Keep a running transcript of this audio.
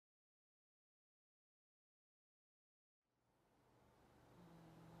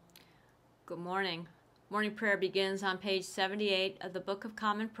Good morning. Morning prayer begins on page 78 of the Book of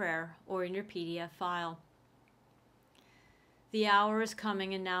Common Prayer or in your PDF file. The hour is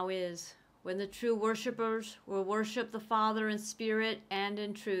coming and now is, when the true worshipers will worship the Father in spirit and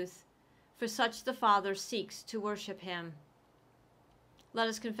in truth, for such the Father seeks to worship him. Let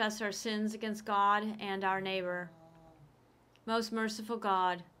us confess our sins against God and our neighbor. Most merciful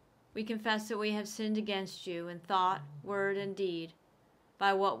God, we confess that we have sinned against you in thought, word, and deed,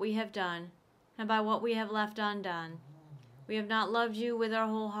 by what we have done, and by what we have left undone. We have not loved you with our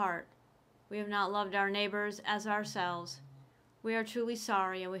whole heart. We have not loved our neighbors as ourselves. We are truly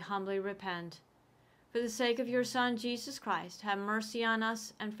sorry, and we humbly repent. For the sake of your Son, Jesus Christ, have mercy on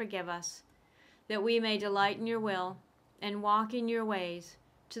us and forgive us, that we may delight in your will and walk in your ways,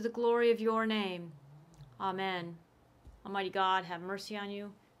 to the glory of your name. Amen. Almighty God, have mercy on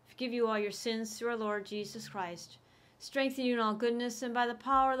you, forgive you all your sins through our Lord Jesus Christ, strengthen you in all goodness, and by the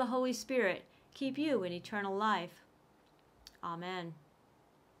power of the Holy Spirit, keep you in eternal life. Amen.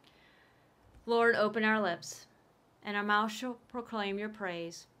 Lord, open our lips, and our mouth shall proclaim your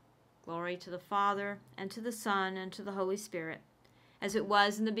praise. Glory to the Father, and to the Son, and to the Holy Spirit, as it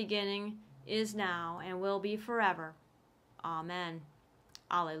was in the beginning, is now, and will be forever. Amen.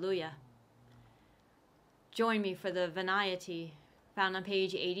 Alleluia. Join me for the Venayati, found on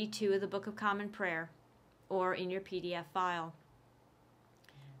page 82 of the Book of Common Prayer, or in your PDF file.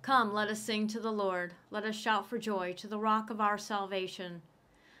 Come, let us sing to the Lord. Let us shout for joy to the rock of our salvation.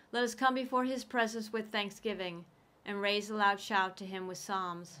 Let us come before his presence with thanksgiving, and raise a loud shout to him with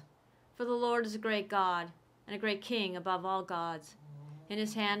psalms. For the Lord is a great God, and a great King above all gods. In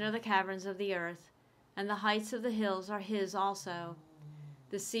his hand are the caverns of the earth, and the heights of the hills are his also.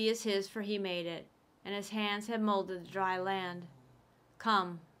 The sea is his, for he made it, and his hands have molded the dry land.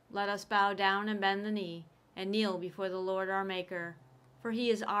 Come, let us bow down and bend the knee, and kneel before the Lord our Maker. For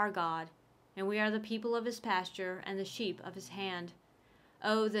he is our God, and we are the people of his pasture and the sheep of his hand.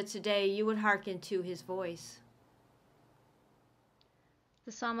 Oh, that today you would hearken to his voice.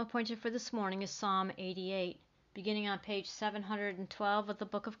 The psalm appointed for this morning is Psalm 88, beginning on page 712 of the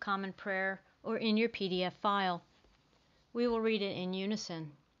Book of Common Prayer, or in your PDF file. We will read it in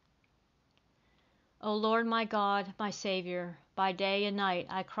unison. O Lord my God, my Savior, by day and night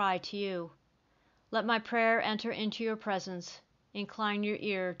I cry to you. Let my prayer enter into your presence. Incline your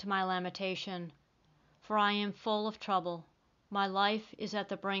ear to my lamentation. For I am full of trouble. My life is at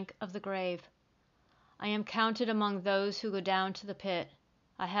the brink of the grave. I am counted among those who go down to the pit.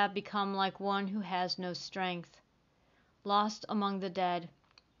 I have become like one who has no strength. Lost among the dead,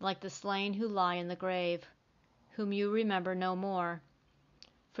 like the slain who lie in the grave, whom you remember no more,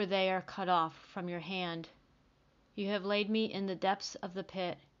 for they are cut off from your hand. You have laid me in the depths of the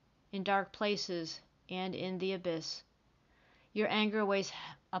pit, in dark places and in the abyss. Your anger weighs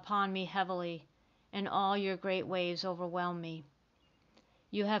upon me heavily, and all your great waves overwhelm me.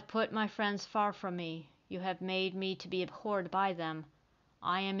 You have put my friends far from me. You have made me to be abhorred by them.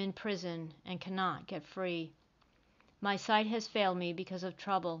 I am in prison and cannot get free. My sight has failed me because of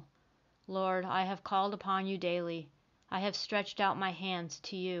trouble. Lord, I have called upon you daily. I have stretched out my hands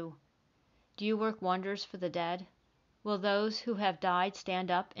to you. Do you work wonders for the dead? Will those who have died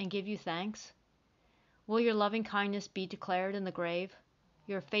stand up and give you thanks? Will your loving kindness be declared in the grave,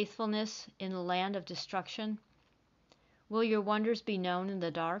 your faithfulness in the land of destruction? Will your wonders be known in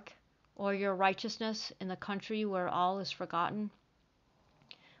the dark, or your righteousness in the country where all is forgotten?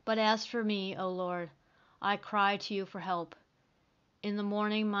 But as for me, O Lord, I cry to you for help. In the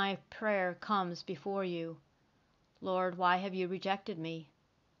morning my prayer comes before you. Lord, why have you rejected me?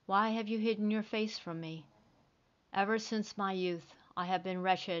 Why have you hidden your face from me? Ever since my youth I have been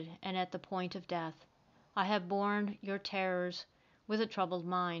wretched and at the point of death. I have borne your terrors with a troubled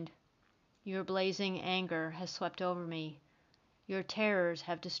mind. Your blazing anger has swept over me. Your terrors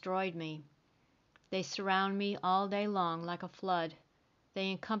have destroyed me. They surround me all day long like a flood.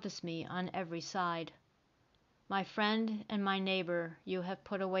 They encompass me on every side. My friend and my neighbor you have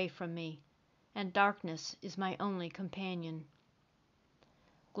put away from me, and darkness is my only companion.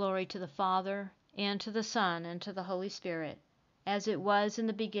 Glory to the Father, and to the Son, and to the Holy Spirit, as it was in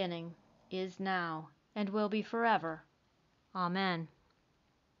the beginning, is now, and will be forever. Amen.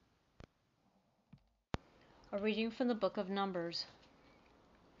 A reading from the book of Numbers.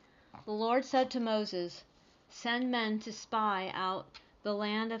 The Lord said to Moses, "Send men to spy out the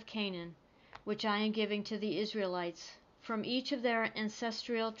land of Canaan, which I am giving to the Israelites. From each of their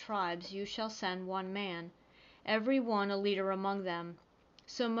ancestral tribes you shall send one man, every one a leader among them."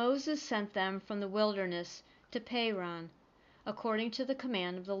 So Moses sent them from the wilderness to Paran, according to the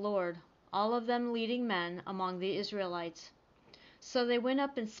command of the Lord, all of them leading men among the Israelites. So they went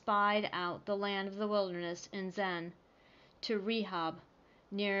up and spied out the land of the wilderness in Zen, to Rehob,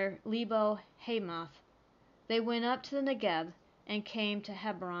 near Lebo Hamath. They went up to the Negeb, and came to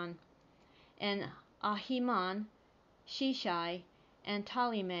Hebron, and Ahiman, Sheshai, and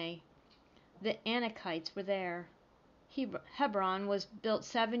Talimai. The Anakites were there. Hebron was built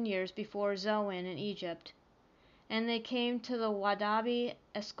 7 years before Zoan in Egypt. And they came to the Wadi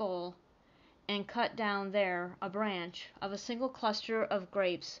Eshcol, and cut down there a branch of a single cluster of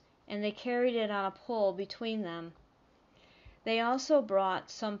grapes, and they carried it on a pole between them. They also brought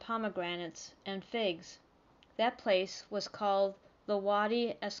some pomegranates and figs. That place was called the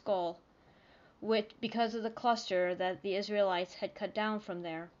Wadi Eshcol, because of the cluster that the Israelites had cut down from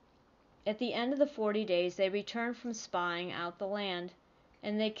there. At the end of the 40 days they returned from spying out the land,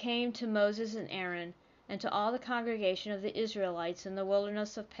 and they came to Moses and Aaron, and to all the congregation of the Israelites in the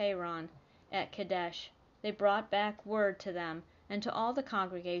wilderness of Paran at Kadesh. They brought back word to them, and to all the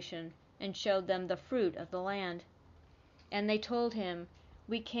congregation, and showed them the fruit of the land. And they told him,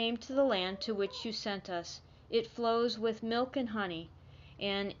 "We came to the land to which you sent us. It flows with milk and honey,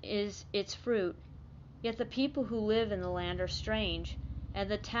 and is its fruit. Yet the people who live in the land are strange, and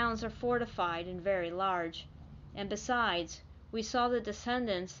the towns are fortified and very large. And besides, we saw the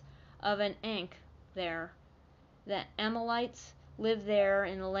descendants of an Anak there. The Amalekites live there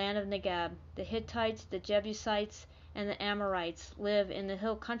in the land of Negeb. The Hittites, the Jebusites, and the Amorites live in the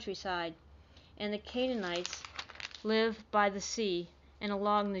hill countryside. And the Canaanites live by the sea and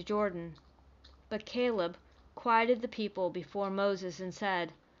along the Jordan." But Caleb quieted the people before Moses and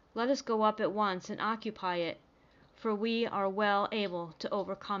said, "Let us go up at once and occupy it, for we are well able to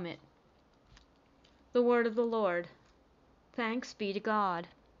overcome it." The word of the Lord. Thanks be to God.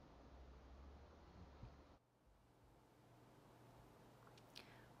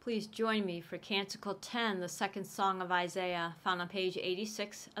 Please join me for Canticle 10, the second song of Isaiah, found on page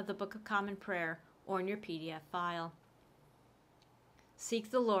 86 of the Book of Common Prayer, or in your PDF file. Seek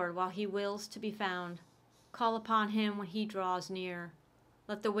the Lord while he wills to be found. Call upon him when he draws near.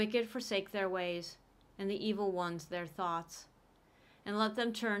 Let the wicked forsake their ways, and the evil ones their thoughts. And let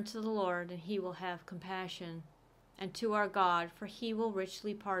them turn to the Lord, and he will have compassion, and to our God, for he will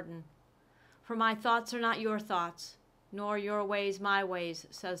richly pardon. For my thoughts are not your thoughts, nor your ways my ways,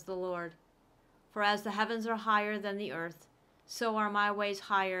 says the Lord. For as the heavens are higher than the earth, so are my ways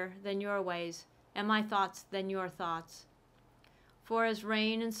higher than your ways, and my thoughts than your thoughts. For as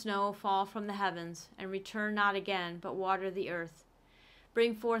rain and snow fall from the heavens, and return not again, but water the earth,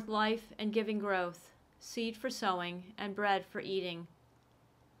 bring forth life and giving growth, seed for sowing, and bread for eating,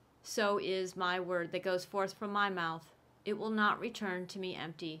 so is my word that goes forth from my mouth. It will not return to me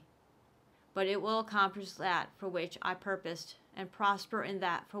empty, but it will accomplish that for which I purposed, and prosper in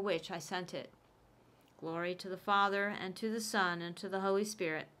that for which I sent it. Glory to the Father, and to the Son, and to the Holy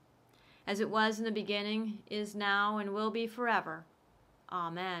Spirit, as it was in the beginning, is now, and will be forever.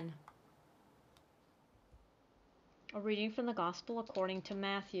 Amen. A reading from the Gospel according to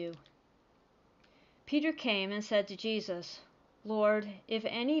Matthew. Peter came and said to Jesus, "Lord, if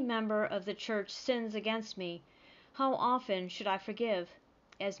any member of the church sins against me, how often should I forgive?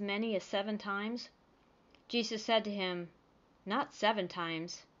 As many as 7 times?" Jesus said to him, "Not 7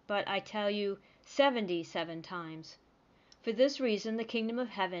 times, but I tell you 77 times. For this reason the kingdom of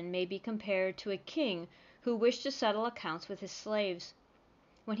heaven may be compared to a king who wished to settle accounts with his slaves.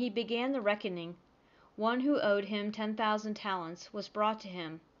 When he began the reckoning, one who owed him 10,000 talents was brought to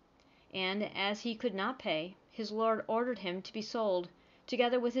him, and as he could not pay, his lord ordered him to be sold,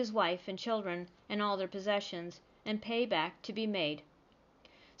 together with his wife and children and all their possessions, and pay back to be made.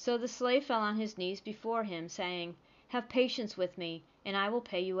 So the slave fell on his knees before him, saying, 'Have patience with me, and I will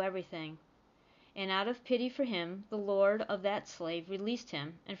pay you everything.' And out of pity for him, the lord of that slave released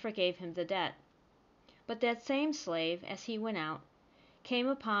him and forgave him the debt. But that same slave, as he went out, came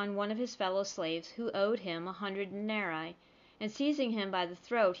upon one of his fellow slaves who owed him 100 denarii, and seizing him by the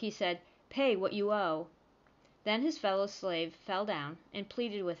throat, he said, 'Pay what you owe.' Then his fellow slave fell down and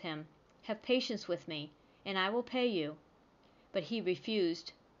pleaded with him, 'Have patience with me, and I will pay you.' But he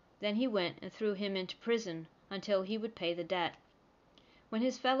refused. Then he went and threw him into prison until he would pay the debt. When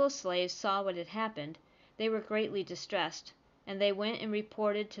his fellow slaves saw what had happened, they were greatly distressed, and they went and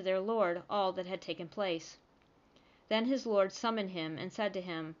reported to their lord all that had taken place. Then his lord summoned him and said to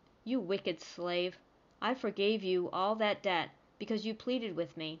him, 'You wicked slave, I forgave you all that debt because you pleaded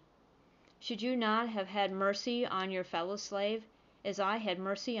with me. Should you not have had mercy on your fellow slave, as I had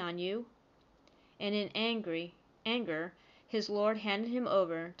mercy on you?' And in anger, his lord handed him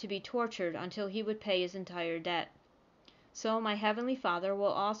over to be tortured until he would pay his entire debt. So my heavenly Father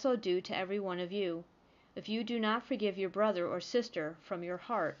will also do to every one of you, if you do not forgive your brother or sister from your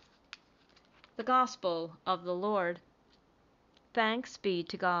heart. The Gospel of the Lord. Thanks be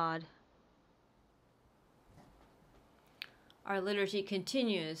to God. Our liturgy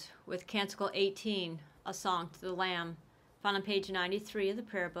continues with Canticle 18, A Song to the Lamb, found on page 93 of the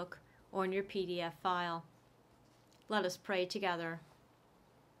prayer book or in your PDF file. Let us pray together.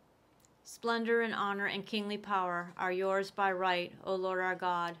 Splendor and honor and kingly power are yours by right, O Lord our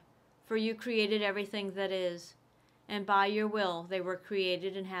God, for you created everything that is, and by your will they were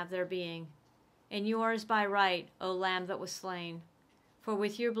created and have their being. And yours by right, O Lamb that was slain, for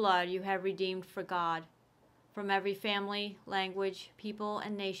with your blood you have redeemed for God, from every family, language, people,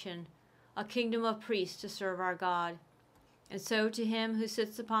 and nation, a kingdom of priests to serve our God. And so to him who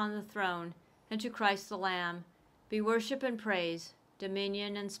sits upon the throne, and to Christ the Lamb, be worship and praise,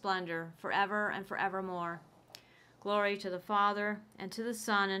 dominion and splendor, forever and forevermore. Glory to the Father, and to the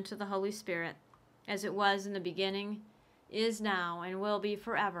Son, and to the Holy Spirit, as it was in the beginning, is now, and will be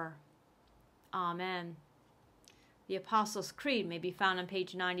forever. Amen. The Apostles' Creed may be found on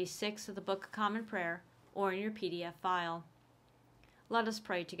page 96 of the Book of Common Prayer, or in your PDF file. Let us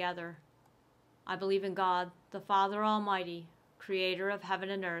pray together. I believe in God, the Father Almighty, creator of heaven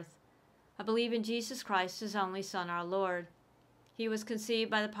and earth. I believe in Jesus Christ, his only Son, our Lord. He was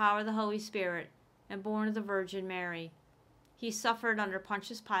conceived by the power of the Holy Spirit and born of the Virgin Mary. He suffered under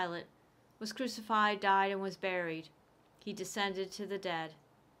Pontius Pilate, was crucified, died, and was buried. He descended to the dead.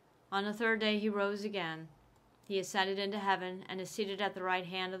 On the third day he rose again. He ascended into heaven and is seated at the right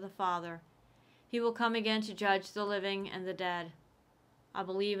hand of the Father. He will come again to judge the living and the dead. I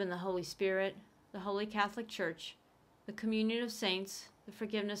believe in the Holy Spirit, the Holy Catholic Church, the communion of saints, the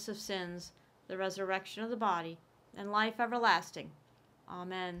forgiveness of sins, the resurrection of the body, and life everlasting.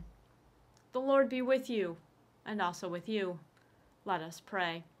 Amen. The Lord be with you, and also with you. Let us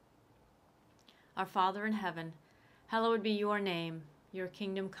pray. Our Father in heaven, hallowed be your name. Your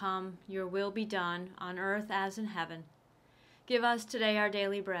kingdom come, your will be done, on earth as in heaven. Give us today our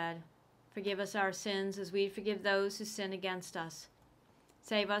daily bread. Forgive us our sins as we forgive those who sin against us.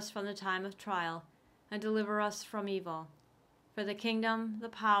 Save us from the time of trial, and deliver us from evil. For the kingdom, the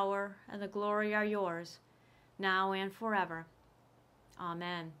power, and the glory are yours, now and forever.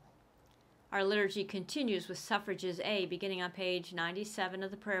 Amen. Our liturgy continues with Suffrages A, beginning on page 97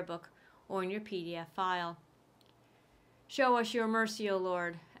 of the prayer book, or in your PDF file. Show us your mercy, O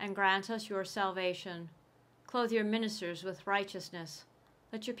Lord, and grant us your salvation. Clothe your ministers with righteousness.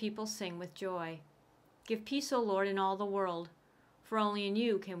 Let your people sing with joy. Give peace, O Lord, in all the world, for only in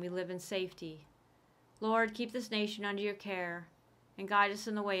you can we live in safety. Lord, keep this nation under your care, and guide us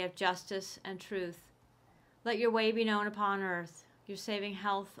in the way of justice and truth. Let your way be known upon earth, your saving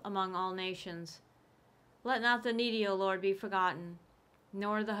health among all nations. Let not the needy, O Lord, be forgotten,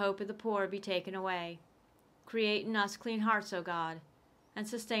 nor the hope of the poor be taken away. Create in us clean hearts, O God, and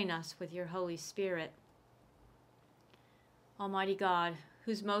sustain us with your Holy Spirit. Almighty God,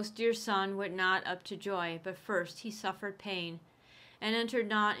 whose most dear Son went not up to joy, but first he suffered pain, and entered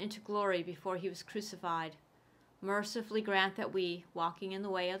not into glory before he was crucified, mercifully grant that we, walking in the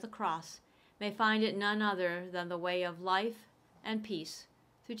way of the cross, may find it none other than the way of life and peace,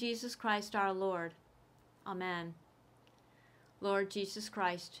 through Jesus Christ our Lord. Amen. Lord Jesus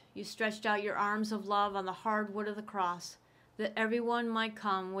Christ, you stretched out your arms of love on the hard wood of the cross, that everyone might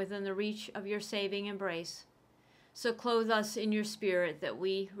come within the reach of your saving embrace. So clothe us in your Spirit, that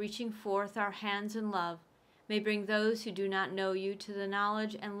we, reaching forth our hands in love, may bring those who do not know you to the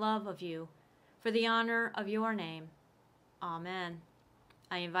knowledge and love of you, for the honor of your name. Amen.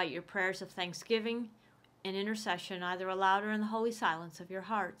 I invite your prayers of thanksgiving and intercession, either aloud or in the holy silence of your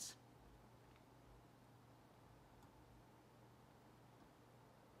hearts.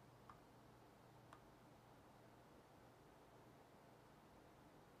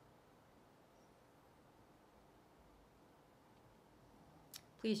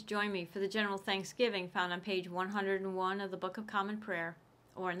 Please join me for the general thanksgiving found on page 101 of the Book of Common Prayer,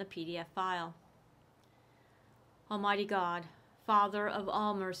 or in the PDF file. Almighty God, Father of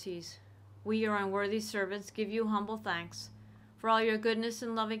all mercies, we, your unworthy servants, give you humble thanks for all your goodness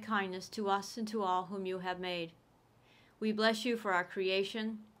and loving kindness to us and to all whom you have made. We bless you for our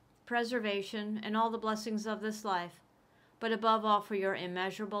creation, preservation, and all the blessings of this life, but above all for your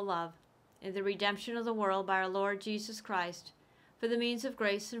immeasurable love, in the redemption of the world by our Lord Jesus Christ, for the means of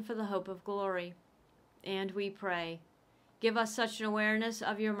grace and for the hope of glory. And we pray, give us such an awareness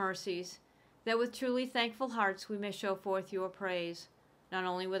of your mercies, that with truly thankful hearts we may show forth your praise, not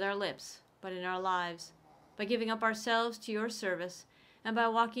only with our lips, but in our lives, by giving up ourselves to your service, and by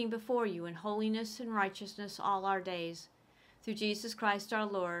walking before you in holiness and righteousness all our days. through Jesus Christ our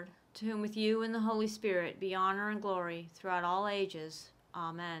Lord, to whom with you and the Holy Spirit be honor and glory throughout all ages.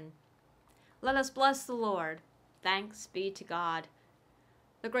 Amen. Let us bless the Lord. Thanks be to God.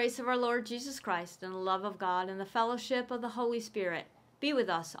 The grace of our Lord Jesus Christ and the love of God and the fellowship of the Holy Spirit be with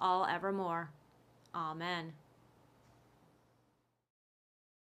us all evermore. Amen.